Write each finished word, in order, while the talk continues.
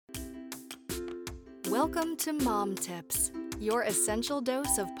Welcome to Mom Tips, your essential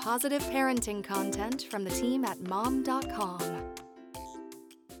dose of positive parenting content from the team at mom.com.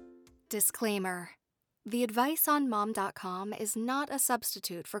 Disclaimer: the advice on mom.com is not a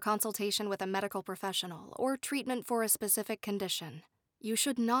substitute for consultation with a medical professional or treatment for a specific condition. You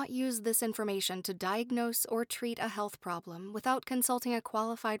should not use this information to diagnose or treat a health problem without consulting a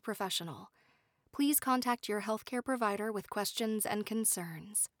qualified professional. Please contact your healthcare provider with questions and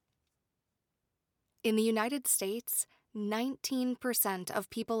concerns. In the United States, 19%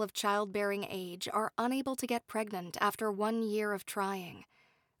 of people of childbearing age are unable to get pregnant after 1 year of trying.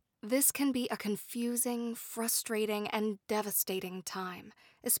 This can be a confusing, frustrating, and devastating time,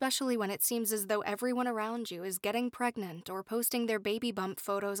 especially when it seems as though everyone around you is getting pregnant or posting their baby bump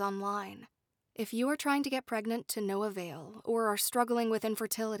photos online. If you are trying to get pregnant to no avail or are struggling with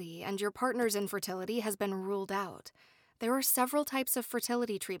infertility and your partner's infertility has been ruled out, there are several types of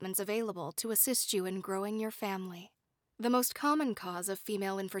fertility treatments available to assist you in growing your family. The most common cause of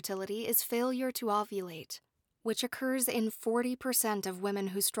female infertility is failure to ovulate, which occurs in 40% of women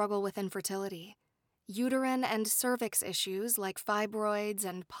who struggle with infertility. Uterine and cervix issues like fibroids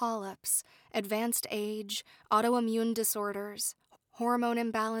and polyps, advanced age, autoimmune disorders, hormone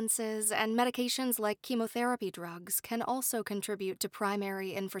imbalances, and medications like chemotherapy drugs can also contribute to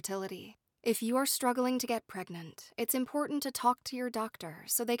primary infertility. If you are struggling to get pregnant, it's important to talk to your doctor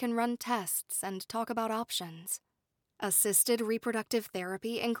so they can run tests and talk about options. Assisted reproductive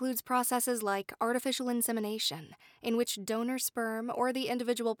therapy includes processes like artificial insemination, in which donor sperm or the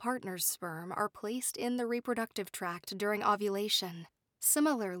individual partner's sperm are placed in the reproductive tract during ovulation.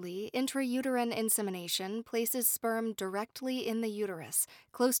 Similarly, intrauterine insemination places sperm directly in the uterus,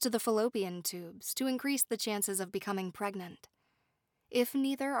 close to the fallopian tubes, to increase the chances of becoming pregnant. If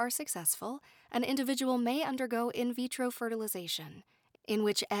neither are successful, an individual may undergo in vitro fertilization, in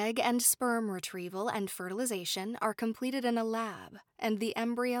which egg and sperm retrieval and fertilization are completed in a lab, and the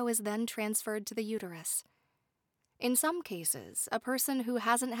embryo is then transferred to the uterus. In some cases, a person who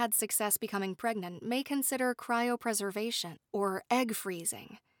hasn't had success becoming pregnant may consider cryopreservation or egg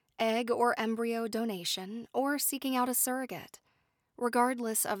freezing, egg or embryo donation, or seeking out a surrogate.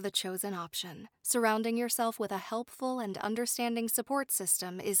 Regardless of the chosen option, surrounding yourself with a helpful and understanding support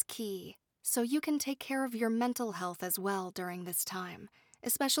system is key, so you can take care of your mental health as well during this time,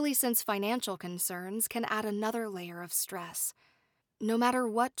 especially since financial concerns can add another layer of stress. No matter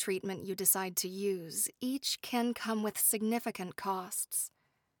what treatment you decide to use, each can come with significant costs.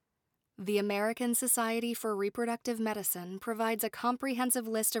 The American Society for Reproductive Medicine provides a comprehensive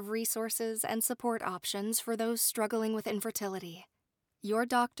list of resources and support options for those struggling with infertility. Your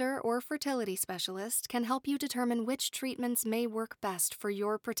doctor or fertility specialist can help you determine which treatments may work best for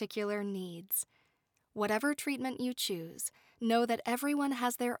your particular needs. Whatever treatment you choose, know that everyone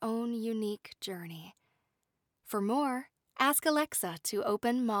has their own unique journey. For more, ask Alexa to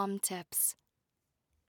open Mom Tips.